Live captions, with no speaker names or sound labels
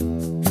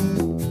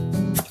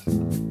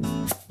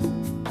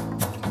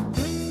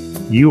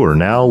You are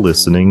now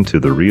listening to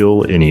The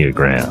Real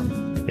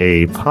Enneagram,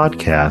 a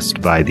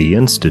podcast by the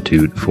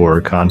Institute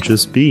for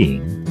Conscious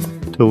Being.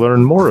 To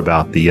learn more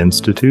about the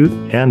Institute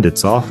and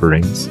its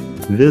offerings,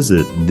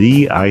 visit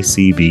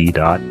theicb.info.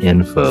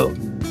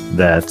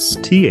 That's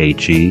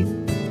theicb.info.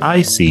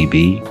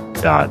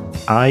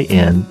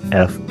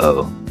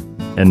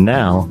 And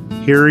now,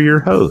 here are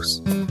your hosts,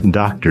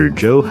 Dr.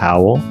 Joe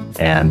Howell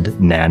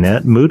and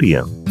Nanette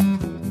Moodium.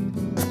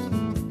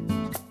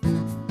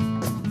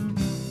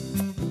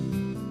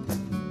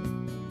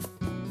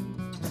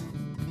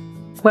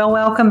 Well,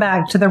 welcome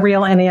back to The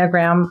Real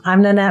Enneagram.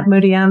 I'm Nanette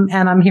Moodium,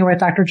 and I'm here with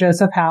Dr.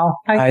 Joseph Howell.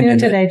 How are you doing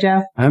today,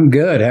 Jeff? I'm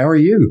good. How are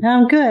you?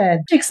 I'm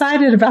good.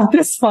 Excited about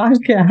this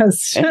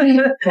podcast.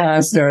 I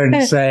started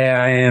to say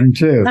I am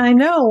too. I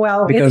know.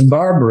 Well, because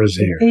Barbara's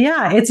here.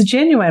 Yeah, it's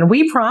genuine.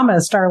 We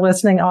promised our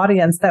listening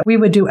audience that we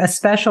would do a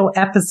special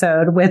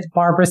episode with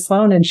Barbara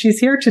Sloan, and she's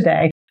here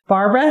today.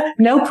 Barbara,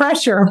 no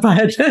pressure,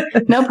 but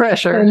no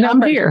pressure.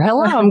 I'm here.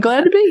 Hello. I'm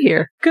glad to be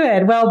here.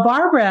 Good. Well,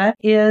 Barbara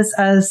is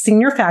a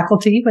senior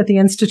faculty with the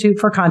Institute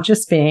for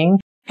Conscious Being,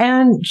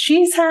 and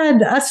she's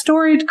had a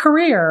storied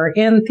career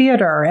in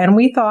theater. And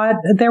we thought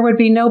there would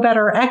be no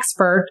better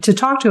expert to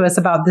talk to us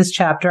about this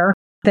chapter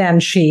than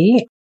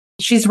she.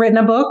 She's written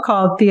a book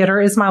called Theater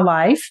is My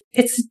Life.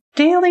 It's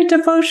daily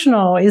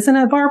devotional, isn't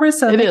it, Barbara?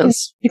 So it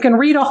is. You can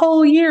read a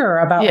whole year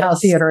about how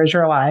theater is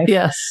your life.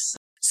 Yes.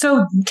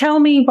 So tell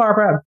me,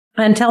 Barbara,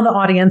 and tell the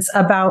audience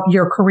about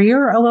your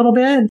career a little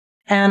bit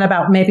and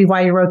about maybe why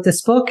you wrote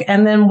this book.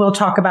 And then we'll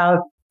talk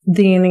about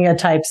the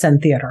Enneatypes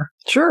and theater.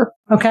 Sure.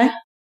 Okay.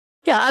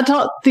 Yeah, I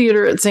taught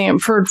theater at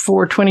Stanford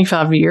for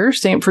 25 years,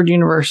 Stanford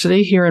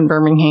University here in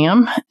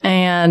Birmingham.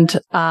 And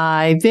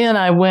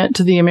I went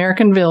to the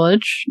American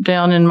Village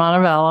down in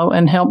Montevallo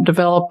and helped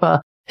develop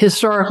a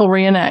historical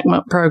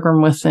reenactment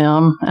program with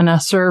them. And I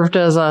served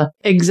as a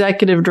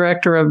executive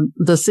director of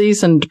the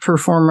Seasoned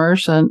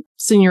Performers, a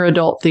senior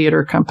adult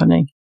theater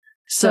company.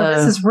 So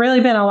this has really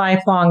been a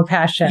lifelong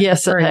passion.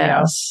 Yes, it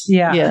has.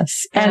 Yeah.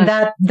 Yes. And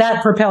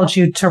that propelled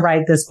you to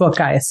write this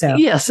book, I assume.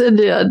 Yes, it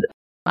did.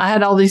 I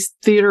had all these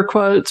theater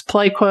quotes,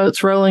 play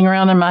quotes rolling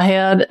around in my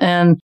head,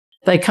 and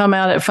they come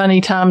out at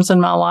funny times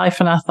in my life,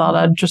 and I thought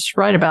I'd just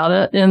write about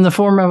it in the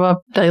form of a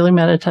daily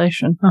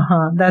meditation.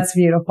 That's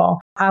beautiful.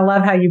 I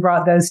love how you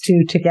brought those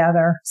two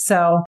together.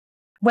 So,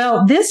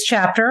 well, this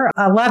chapter,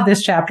 I love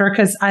this chapter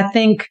because I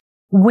think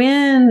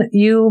when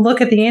you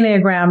look at the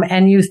Enneagram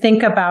and you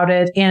think about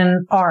it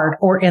in art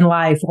or in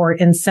life or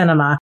in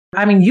cinema,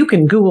 I mean, you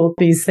can Google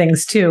these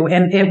things too,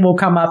 and it will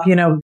come up,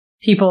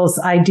 people's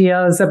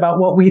ideas about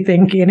what we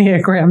think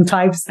Enneagram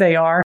types they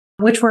are,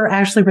 which we're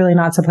actually really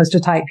not supposed to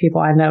type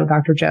people. I know,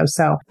 Dr. Joe.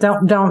 So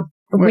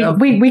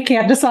we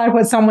can't decide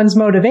what someone's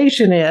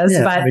motivation is,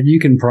 but you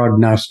can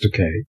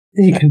prognosticate.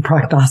 You can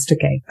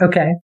prognosticate.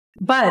 Okay.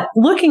 But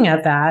looking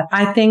at that,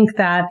 I think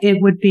that it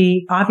would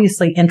be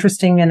obviously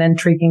interesting and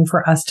intriguing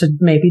for us to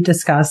maybe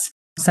discuss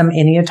some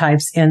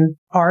Enneatypes in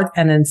art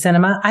and in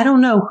cinema. I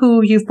don't know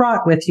who you've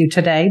brought with you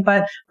today,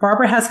 but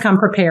Barbara has come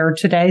prepared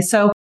today.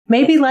 So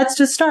maybe let's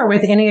just start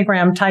with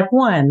Enneagram Type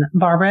 1,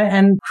 Barbara,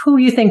 and who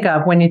you think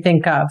of when you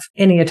think of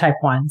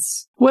Enneatype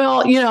 1s.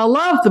 Well, I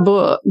love the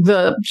book,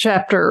 the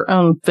chapter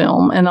on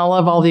film, and I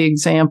love all the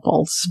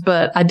examples,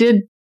 but I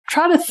did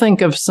try to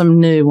think of some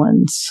new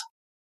ones.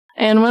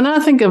 And when I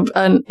think of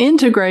an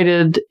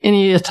integrated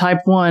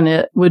Enneatype 1,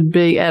 it would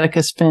be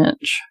Atticus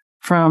Finch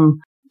from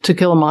To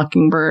Kill a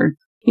Mockingbird.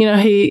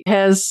 He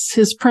has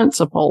his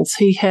principles.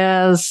 He's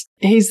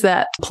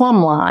that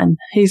plumb line.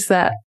 He's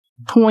that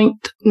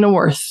point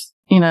north,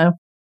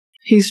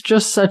 He's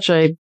just such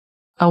a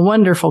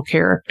wonderful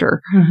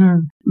character. Mm-hmm.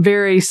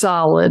 Very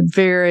solid,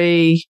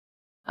 very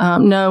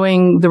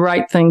knowing the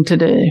right thing to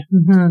do,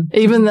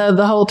 even though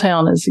the whole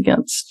town is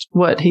against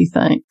what he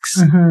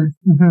thinks.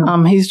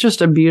 He's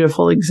just a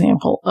beautiful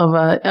example of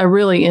a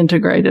really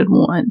integrated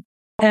one.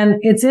 And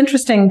it's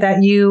interesting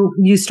that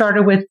you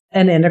started with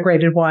an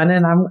integrated one,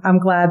 and I'm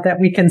glad that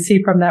we can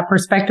see from that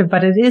perspective.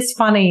 But it is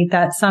funny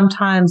that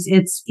sometimes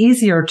it's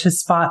easier to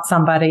spot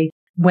somebody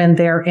when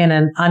they're in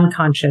an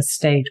unconscious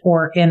state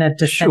or in a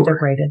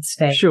disintegrated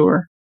state.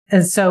 Sure.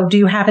 And so do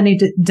you have any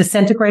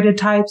disintegrated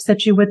types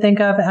that you would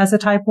think of as a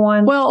type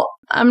 1? Well,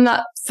 I'm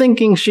not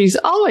thinking she's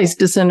always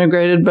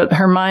disintegrated, but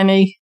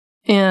Hermione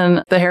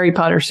in the Harry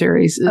Potter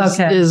series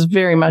is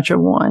very much a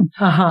 1.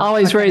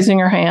 Always raising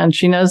her hand.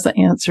 She knows the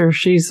answer.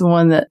 She's the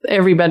one that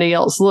everybody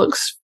else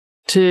looks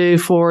to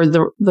for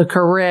the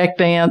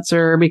correct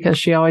answer because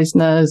she always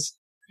knows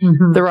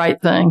the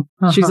right thing.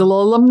 She's a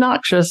little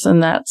obnoxious,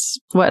 and that's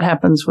what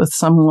happens with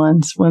some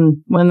ones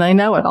when they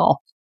know it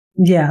all.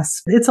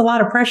 Yes. It's a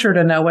lot of pressure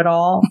to know it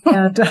all.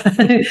 And,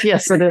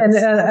 yes, it is. And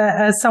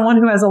as someone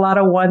who has a lot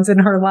of 1s in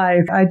her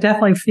life, I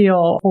definitely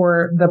feel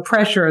for the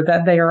pressure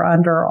that they are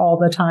under all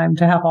the time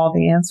to have all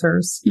the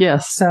answers.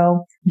 Yes.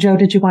 So, Joe,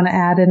 did you want to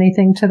add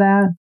anything to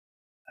that?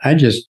 I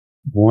just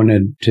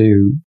wanted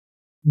to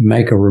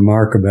make a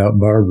remark about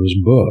Barbara's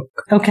book.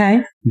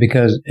 Okay.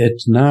 Because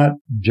it's not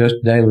just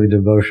daily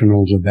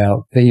devotionals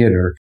about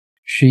theater.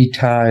 She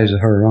ties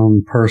her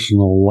own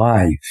personal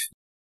life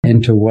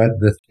into what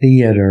the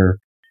theater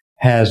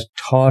has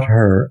taught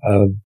her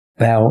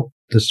about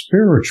the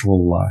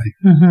spiritual life.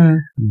 Mm-hmm.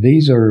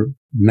 These are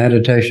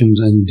meditations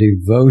and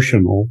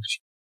devotionals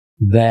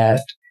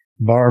that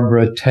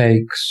Barbara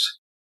takes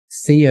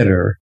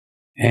theater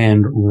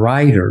and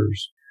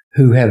writers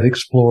who have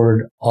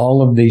explored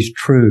all of these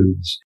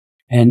truths.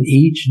 And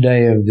each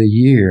day of the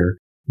year,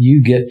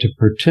 you get to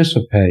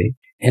participate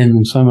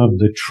in some of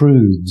the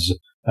truths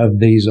of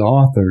these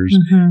authors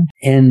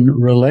in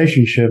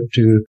relationship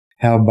to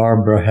how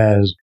Barbara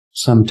has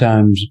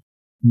sometimes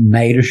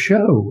made a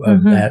show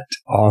of that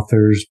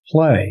author's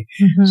play.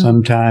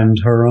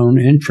 Sometimes her own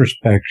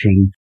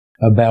introspection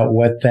about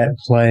what that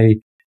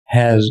play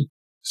has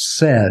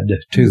said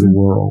to the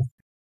world.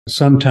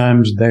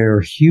 Sometimes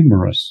they're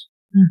humorous.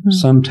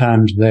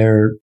 Sometimes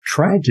they're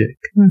tragic.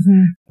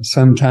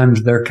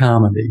 Sometimes they're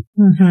comedy.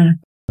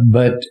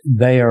 But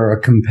they are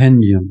a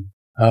compendium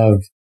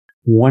of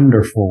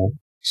wonderful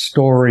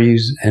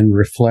stories and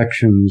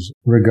reflections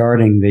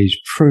regarding these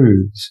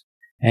truths.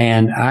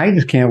 And I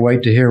just can't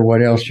wait to hear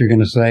what else you're going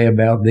to say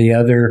about the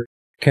other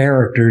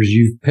characters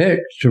you've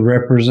picked to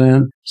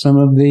represent some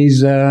of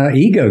these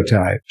ego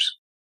types.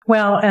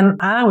 Well, and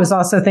I was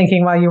also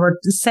thinking while you were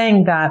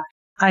saying that,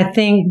 I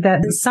think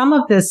that some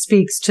of this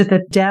speaks to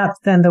the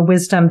depth and the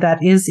wisdom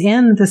that is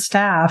in the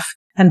staff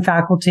and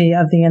faculty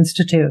of the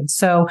Institute.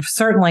 So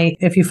certainly,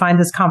 if you find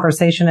this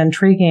conversation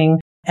intriguing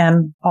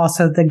and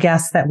also the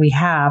guests that we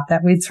have,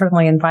 that we'd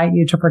certainly invite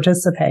you to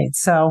participate.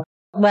 So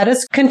let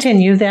us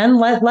continue then.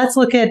 Let's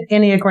look at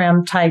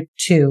Enneagram Type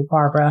 2,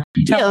 Barbara.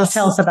 Tell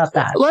us about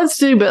that. Let's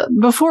do, but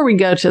before we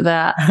go to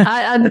that,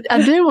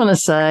 I do want to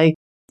say,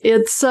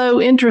 it's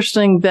so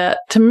interesting that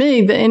to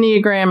me, the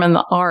Enneagram and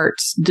the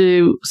arts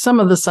do some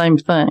of the same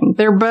thing.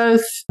 They're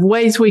both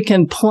ways we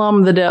can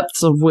plumb the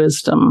depths of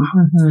wisdom.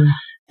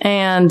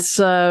 And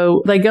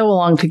so they go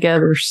along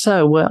together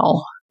so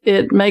well.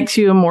 It makes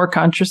you a more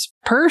conscious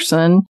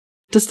person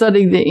to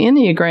study the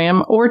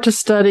Enneagram or to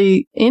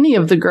study any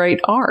of the great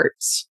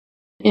arts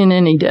in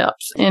any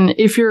depth. And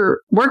if you're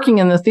working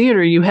in the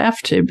theater, you have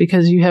to,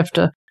 because you have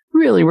to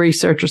really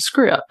research a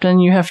script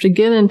and you have to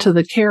get into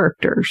the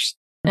characters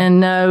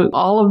and know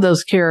all of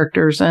those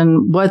characters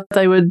and what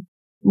they would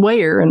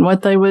wear and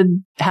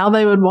how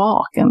they would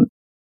walk. And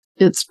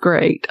it's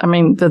great. I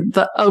mean,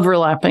 the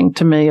overlapping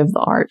to me of the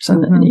arts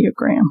and the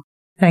Enneagram.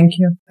 Thank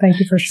you. Thank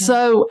you for sharing.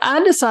 So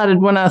I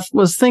decided when I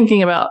was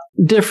thinking about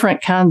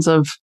different kinds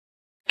of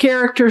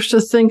characters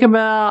to think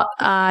about,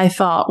 I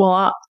thought,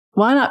 well,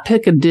 why not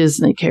pick a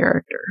Disney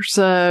character?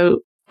 So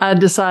I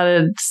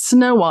decided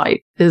Snow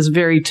White is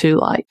very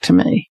two-like to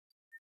me.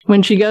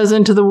 When she goes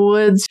into the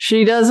woods,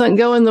 she doesn't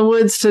go in the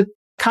woods to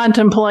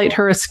contemplate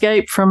her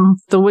escape from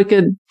the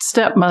wicked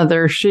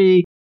stepmother.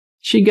 She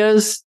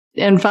goes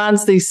and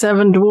finds these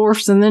 7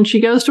 dwarfs, and then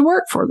she goes to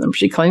work for them.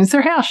 She cleans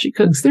their house. She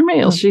cooks their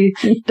meals. She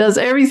does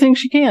everything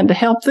she can to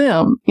help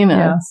them, you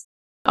know. Yes.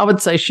 I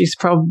would say she's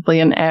probably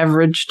an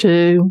average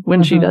 2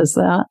 when she does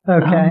that.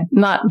 Okay.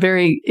 Not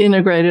very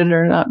integrated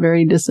or not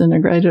very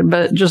disintegrated,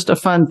 but just a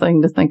fun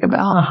thing to think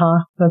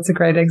about. That's a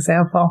great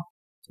example.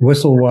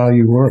 Whistle while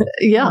you work.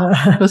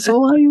 Yeah.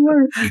 Whistle while you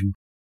work.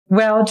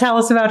 Well, tell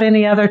us about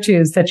any other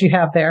 2s that you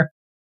have there.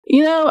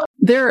 You know,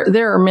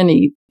 there are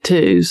many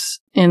 2s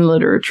in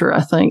literature, I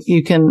think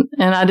you can,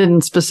 and I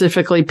didn't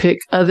specifically pick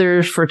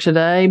others for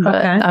today,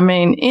 but I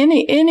mean,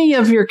 any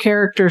of your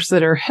characters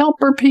that are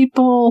helper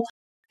people,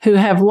 who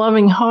have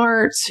loving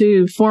hearts,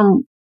 who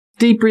form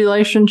deep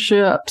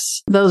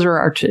relationships, those are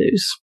our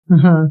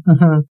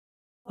 2s.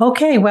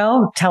 Okay,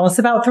 well, tell us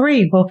about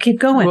 3. We'll keep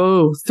going.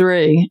 Whoa,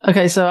 3.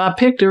 Okay, so I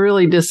picked a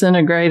really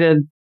disintegrated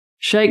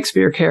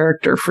Shakespeare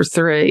character for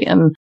 3.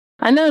 And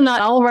I know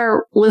not all of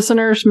our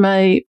listeners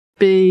may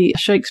be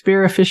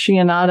Shakespeare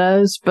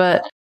aficionados,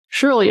 but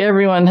surely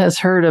everyone has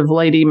heard of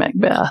Lady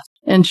Macbeth.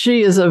 And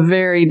she is a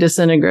very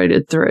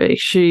disintegrated 3.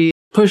 She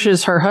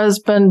pushes her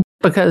husband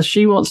because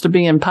she wants to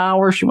be in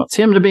power. She wants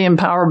him to be in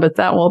power, but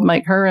that won't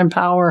make her in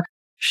power.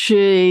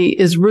 She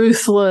is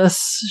ruthless.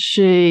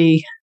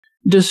 She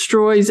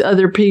destroys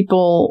other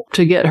people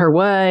to get her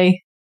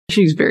way.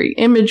 She's very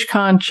image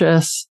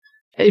conscious.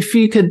 If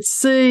you could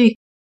see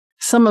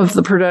some of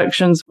the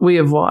productions we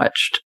have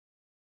watched,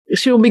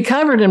 she'll be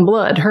covered in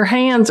blood. Her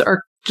hands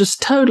are just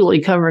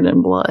totally covered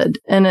in blood.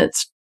 And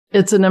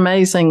it's an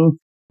amazing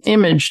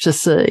image to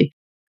see.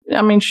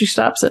 I mean, she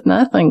stops at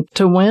nothing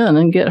to win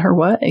and get her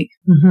way.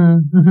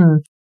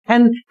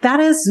 And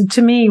that is,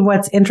 to me,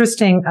 what's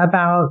interesting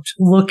about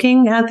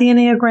looking at the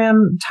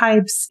Enneagram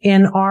types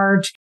in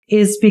art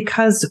is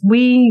because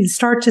we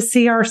start to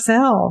see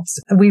ourselves.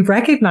 We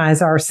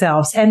recognize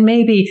ourselves, and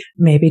maybe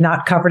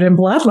not covered in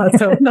blood, let's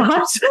hope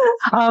not,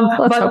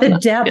 but the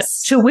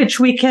depths to which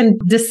we can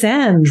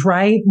descend,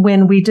 right?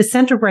 When we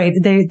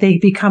disintegrate, they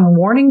become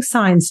warning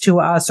signs to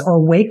us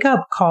or wake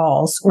up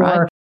calls,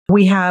 or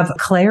we have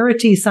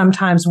clarity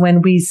sometimes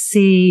when we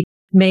see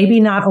maybe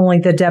not only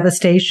the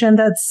devastation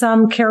that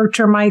some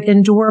character might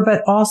endure,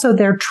 but also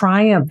their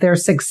triumph, their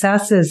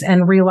successes,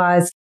 and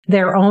realize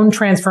their own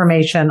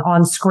transformation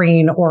on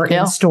screen or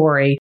in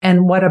story.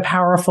 And what a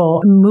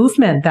powerful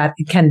movement that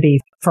can be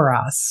for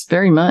us.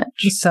 Very much.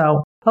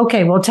 So,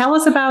 okay, well, tell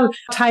us about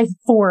type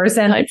 4s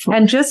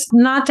and just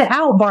not to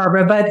out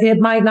Barbara, but it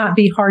might not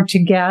be hard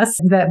to guess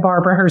that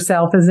Barbara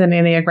herself is an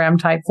Enneagram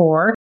type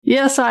 4.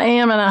 Yes, I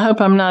am. And I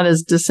hope I'm not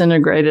as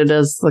disintegrated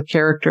as the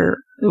character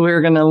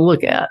we're going to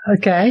look at.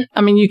 Okay.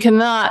 I mean, you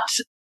cannot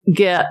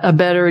get a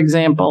better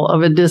example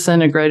of a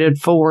disintegrated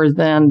 4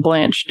 than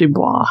Blanche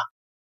Dubois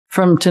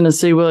from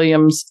Tennessee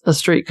Williams' A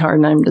Streetcar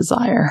Named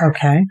Desire.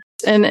 Okay.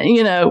 And,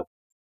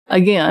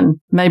 again,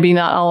 maybe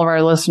not all of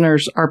our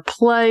listeners are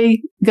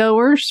play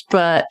goers,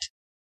 but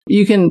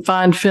you can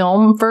find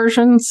film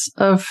versions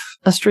of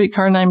A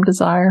Streetcar Named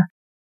Desire.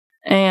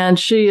 And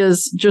she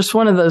is just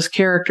one of those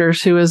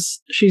characters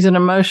she's an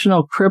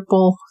emotional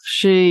cripple.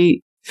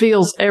 She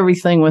feels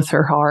everything with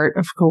her heart,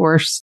 of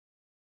course.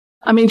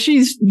 I mean,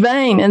 she's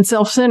vain and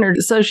self-centered.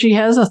 So she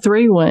has a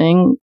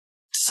 3-wing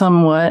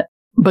somewhat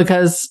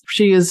because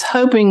she is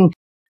hoping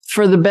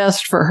for the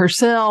best for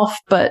herself,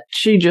 but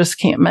she just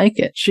can't make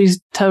it.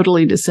 She's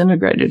totally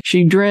disintegrated.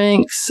 She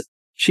drinks.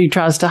 She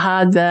tries to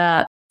hide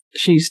that.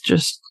 She's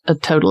just a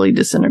totally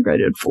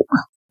disintegrated 4.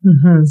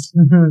 Mm-hmm,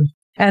 mm-hmm.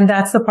 And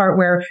that's the part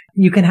where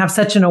you can have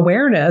such an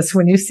awareness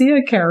when you see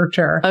a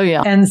character. Oh,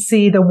 yeah. And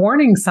see the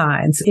warning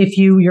signs if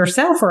you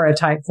yourself are a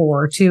type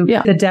 4 to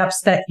the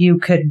depths that you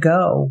could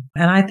go.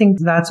 And I think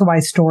that's why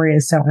story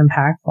is so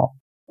impactful.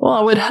 Well,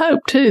 I would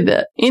hope, too,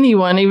 that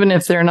anyone, even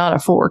if they're not a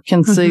 4,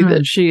 can see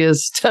that she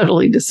is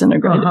totally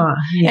disintegrated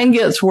and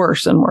gets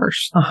worse and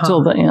worse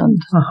till the end.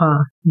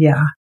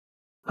 Yeah.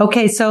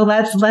 Okay, so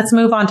let's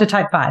move on to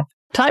type 5.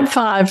 Type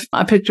 5,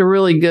 I picked a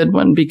really good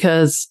one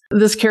because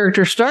this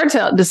character starts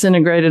out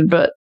disintegrated,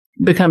 but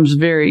becomes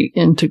very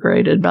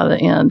integrated by the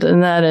end.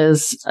 And that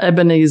is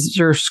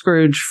Ebenezer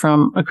Scrooge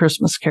from A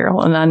Christmas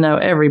Carol. And I know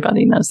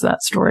everybody knows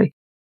that story.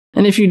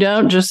 And if you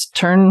don't, just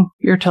turn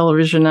your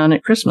television on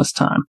at Christmas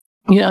time.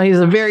 He's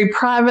a very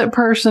private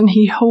person.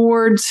 He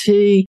hoards.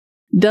 He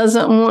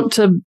doesn't want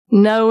to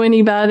know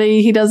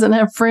anybody. He doesn't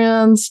have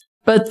friends.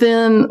 But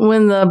then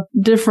when the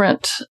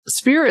different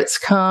spirits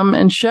come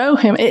and show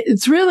him,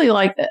 it's really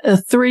like a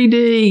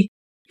 3D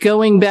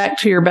going back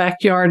to your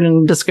backyard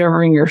and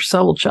discovering your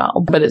soul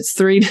child. But it's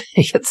 3D.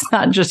 It's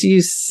not just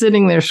you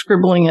sitting there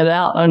scribbling it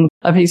out on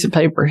a piece of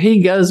paper.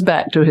 He goes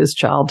back to his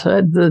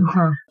childhood. The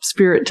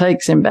spirit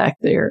takes him back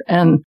there.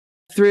 And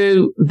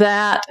through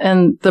that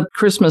and the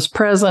Christmas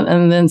present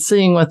and then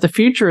seeing what the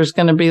future is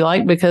going to be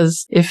like,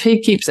 because if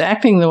he keeps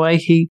acting the way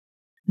he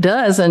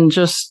does and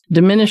just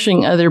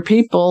diminishing other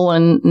people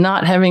and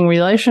not having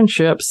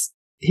relationships,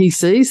 he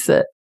sees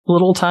that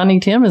little tiny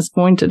Tim is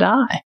going to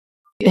die.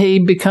 He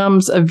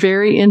becomes a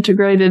very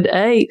integrated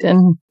 8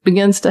 and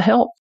begins to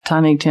help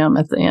tiny Tim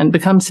at the end,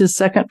 becomes his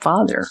second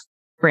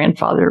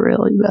grandfather,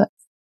 really. But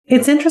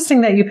it's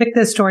interesting that you picked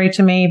this story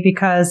to me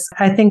because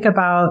I think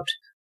about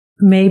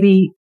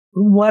maybe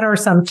what are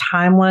some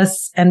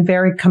timeless and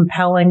very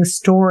compelling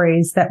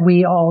stories that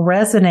we all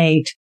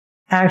resonate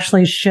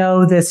actually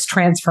show this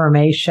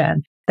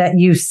transformation, that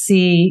you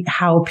see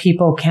how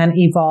people can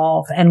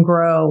evolve and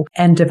grow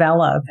and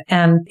develop.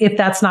 And if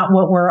that's not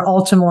what we're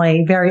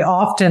ultimately very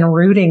often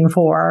rooting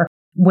for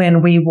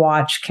when we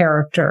watch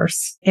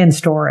characters in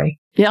story.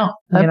 Yeah,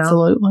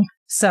 absolutely.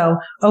 So,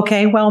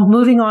 okay, well,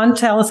 moving on,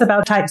 tell us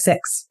about type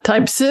 6.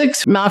 Type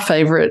 6, my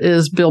favorite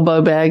is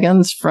Bilbo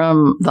Baggins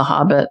from The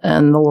Hobbit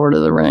and The Lord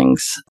of the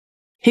Rings.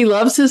 He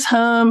loves his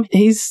home.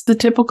 He's the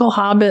typical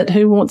hobbit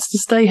who wants to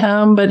stay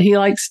home, but he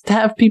likes to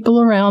have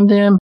people around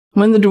him.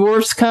 When the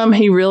dwarves come,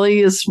 he really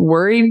is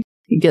worried.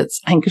 He gets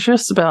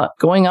anxious about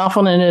going off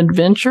on an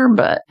adventure,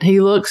 but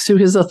he looks to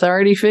his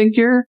authority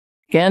figure,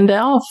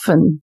 Gandalf,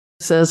 and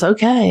says,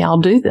 okay, I'll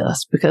do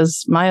this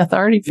because my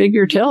authority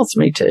figure tells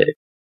me to.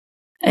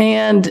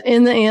 And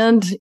in the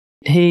end,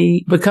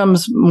 he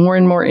becomes more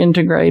and more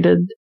integrated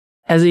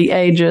as he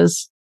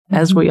ages,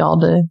 as we all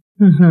do.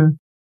 Mm-hmm.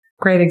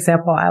 Great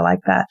example. I like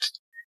that.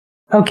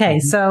 Okay,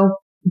 so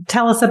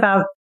tell us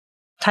about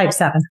type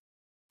 7.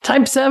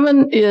 Type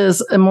 7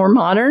 is a more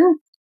modern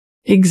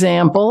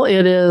example.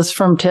 It is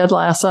from Ted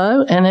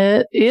Lasso, and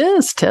it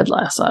is Ted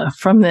Lasso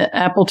from the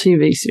Apple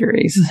TV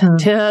series. Mm-hmm.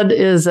 Ted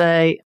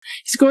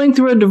he's going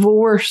through a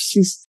divorce.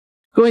 He's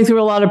going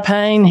through a lot of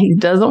pain. He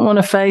doesn't want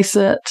to face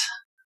it.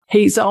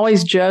 He's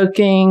always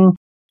joking.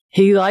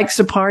 He likes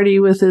to party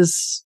with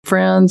his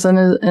friends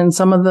and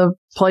some of the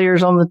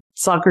players on the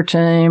soccer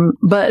team,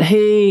 but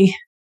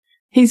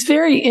he's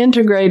very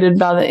integrated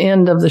by the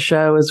end of the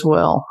show as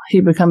well.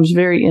 He becomes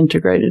very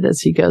integrated as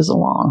he goes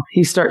along.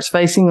 He starts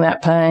facing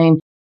that pain.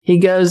 He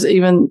goes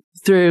even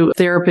through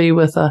therapy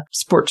with a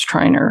sports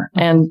trainer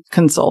and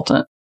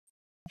consultant.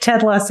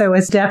 Ted Lasso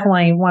is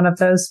definitely one of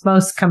those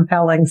most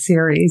compelling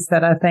series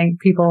that I think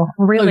people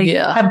really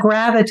have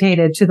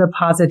gravitated to the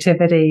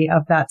positivity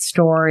of that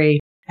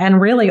story and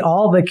really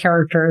all the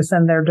characters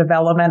and their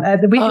development.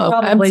 We could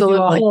probably do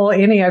a whole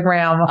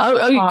Enneagram.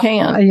 Oh, you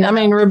can. Yeah. I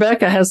mean,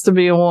 Rebecca has to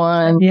be a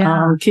 1.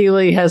 Yeah.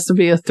 Keely has to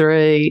be a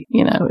 3.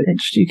 You know,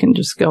 you can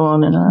just go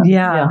on and on.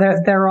 Yeah.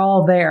 They're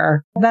all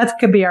there. That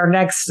could be our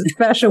next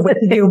special with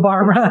you,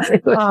 Barbara.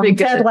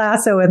 Ted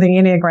Lasso and the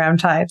Enneagram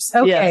types.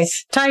 Okay.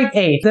 Yes. Type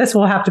 8. This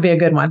will have to be a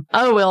good one.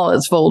 Oh, well,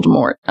 it's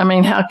Voldemort. I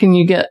mean, how can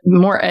you get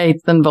more 8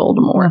 than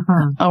Voldemort?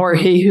 Or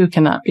he who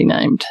cannot be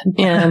named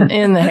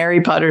in the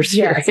Harry Potter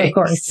series? Yes, of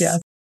course.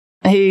 Yes.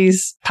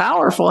 He's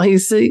powerful. He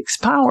seeks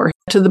power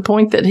to the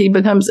point that he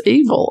becomes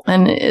evil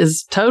and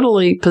is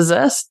totally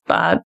possessed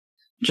by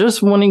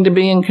just wanting to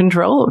be in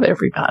control of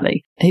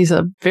everybody. He's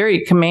a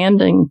very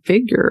commanding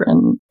figure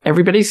and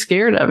everybody's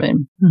scared of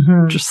him,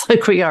 just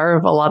like we are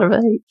of a lot of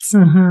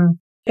 8s.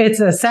 It's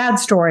a sad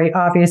story,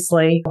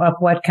 obviously, of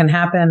what can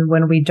happen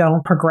when we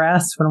don't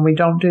progress, when we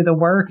don't do the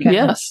work. And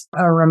yes.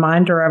 A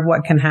reminder of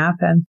what can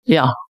happen.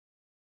 Yeah.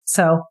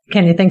 So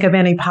can you think of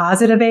any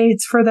positive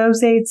 8s for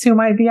those 8s who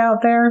might be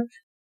out there?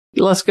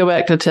 Let's go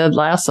back to Ted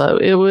Lasso.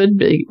 It would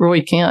be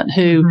Roy Kent,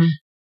 who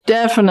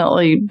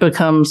definitely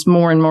becomes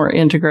more and more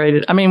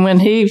integrated. I mean, when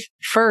he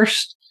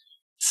first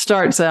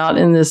starts out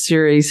in this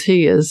series,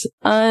 he is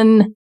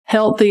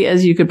unhealthy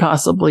as you could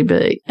possibly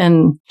be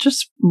and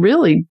just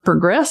really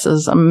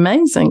progresses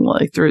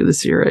amazingly through the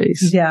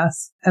series.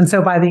 Yes. And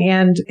so by the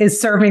end is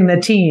serving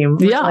the team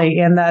really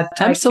in that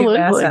type 2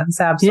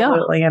 essence.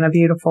 Absolutely. In a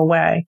beautiful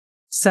way.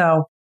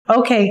 So,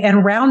 okay.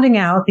 And rounding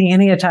out the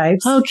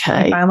Enneatypes.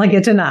 Okay. We finally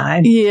get to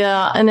 9.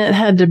 Yeah. And it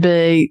had to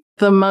be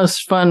the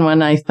most fun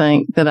one, I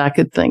think, that I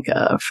could think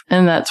of.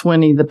 And that's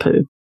Winnie the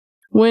Pooh.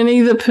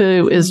 Winnie the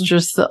Pooh is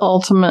just the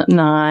ultimate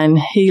 9.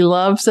 He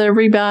loves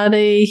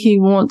everybody. He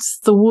wants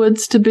the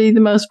woods to be the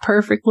most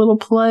perfect little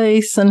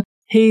place. And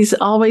he's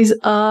always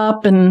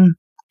up and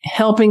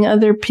helping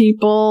other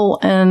people.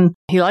 And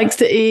he likes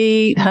to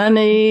eat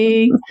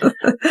honey.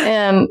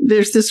 And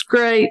there's this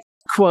great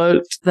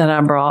quote that I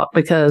brought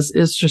because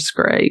it's just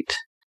great.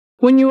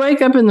 When you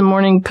wake up in the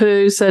morning,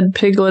 Pooh, said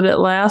Piglet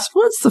at last,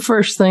 what's the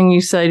first thing you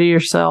say to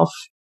yourself?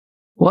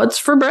 What's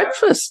for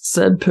breakfast?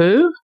 Said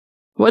Pooh.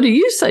 What do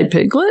you say,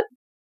 Piglet?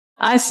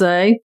 I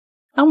say,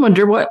 I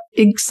wonder what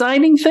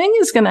exciting thing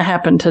is going to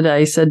happen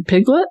today, said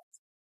Piglet.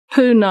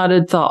 Pooh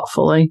nodded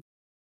thoughtfully.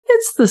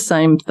 It's the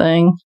same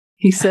thing,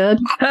 he said.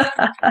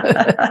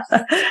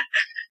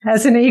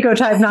 As an ego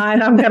type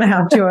 9, I'm going to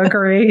have to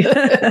agree.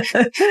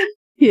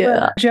 Yeah.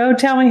 But Joe,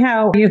 tell me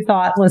how you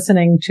thought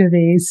listening to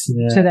these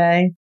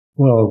today.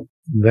 Well,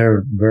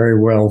 they're very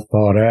well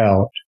thought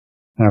out.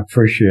 I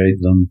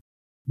appreciate them.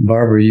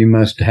 Barbara, you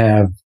must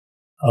have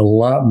a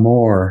lot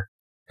more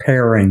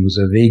pairings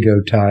of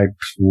ego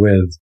types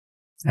with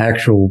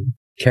actual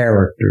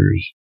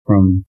characters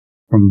from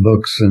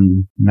books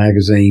and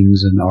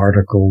magazines and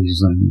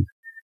articles and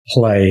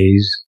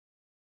plays.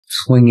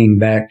 Swinging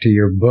back to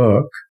your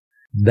book,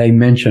 they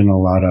mention a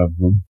lot of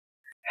them.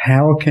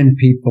 How can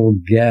people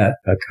get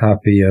a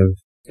copy of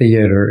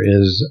Theater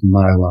is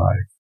My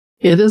Life?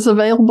 It is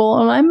available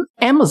on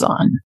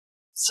Amazon.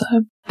 So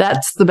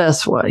that's the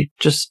best way.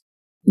 Just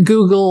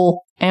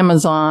Google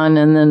Amazon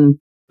and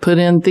then put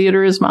in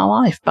Theater is My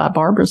Life by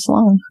Barbara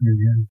Sloan.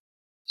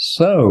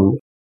 So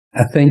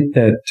I think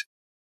that,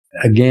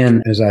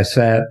 again, as I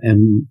sat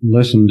and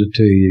listened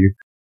to you,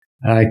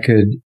 I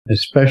could,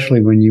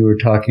 especially when you were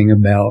talking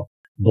about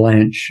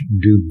Blanche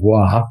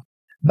Dubois.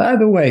 By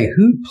the way,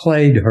 who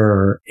played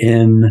her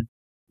in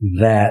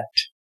that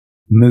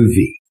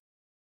movie?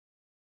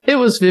 It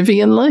was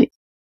Vivian Leigh.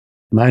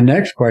 My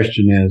next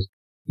question is,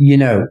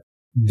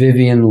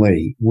 Vivian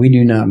Leigh, we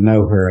do not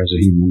know her as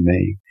a human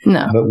being.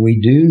 No. But we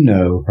do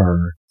know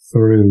her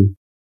through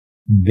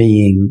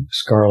being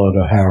Scarlett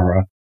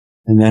O'Hara.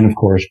 And then, of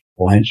course,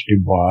 Blanche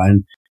Dubois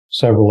and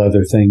several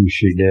other things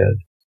she did.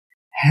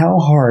 How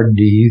hard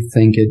do you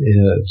think it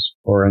is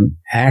for an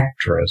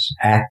actor,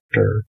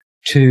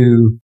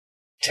 to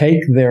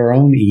take their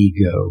own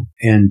ego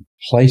and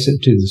place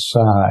it to the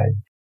side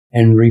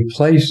and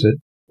replace it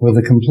with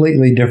a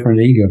completely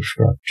different ego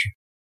structure?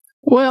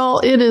 Well,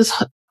 it is,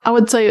 I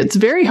would say it's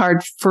very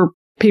hard for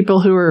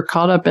people who are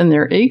caught up in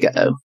their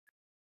ego.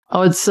 I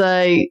would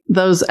say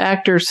those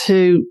actors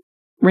who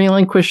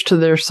relinquish to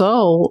their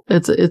soul,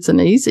 it's an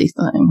easy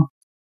thing.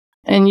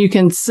 And you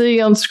can see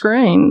on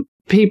screen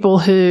people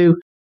who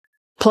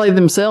play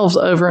themselves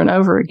over and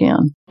over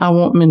again. I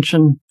won't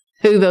mention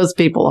who those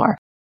people are.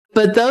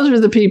 But those are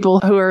the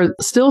people who are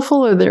still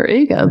full of their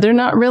ego. They're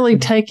not really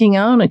taking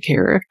on a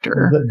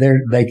character. But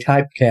they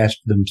typecast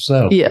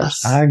themselves.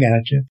 Yes. I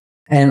got you.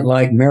 And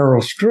like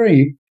Meryl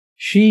Streep,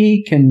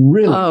 she can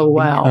really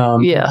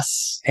become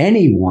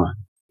anyone.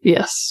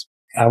 Yes.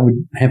 I would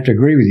have to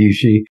agree with you.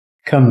 She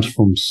comes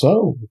from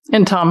soul.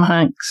 And Tom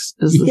Hanks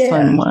is the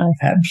same way.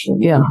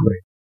 Absolutely. Yeah.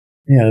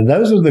 Yeah,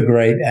 those are the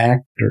great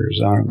actors,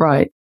 aren't they?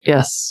 Right.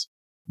 Yes.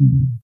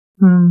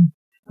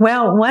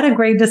 Well, what a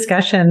great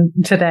discussion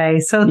today.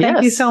 So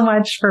thank you so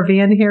much for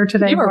being here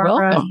today,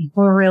 Barbara. Welcome.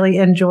 We really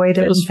enjoyed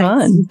it. It was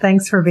fun.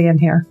 Thanks for being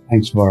here.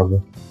 Thanks,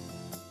 Barbara.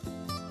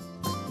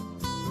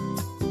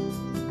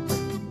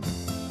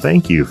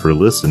 Thank you for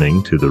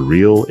listening to The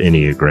Real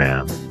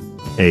Enneagram,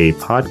 a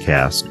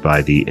podcast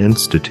by the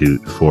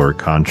Institute for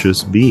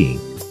Conscious Being.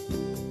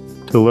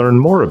 To learn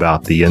more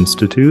about the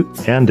Institute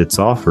and its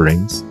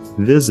offerings,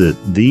 visit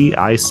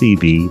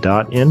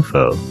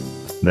theicb.info.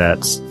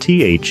 That's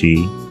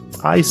theicb.info.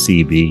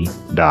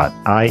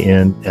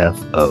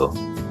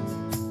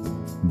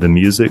 The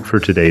music for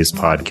today's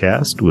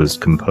podcast was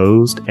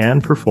composed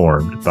and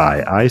performed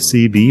by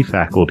ICB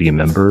faculty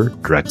member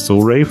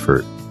Drexel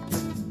Rayford.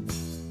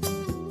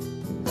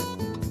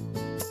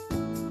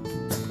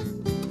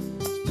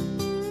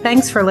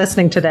 Thanks for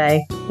listening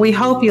today. We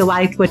hope you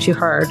liked what you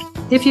heard.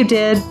 If you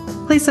did,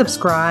 please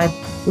subscribe,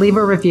 leave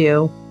a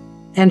review,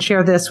 and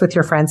share this with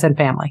your friends and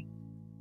family.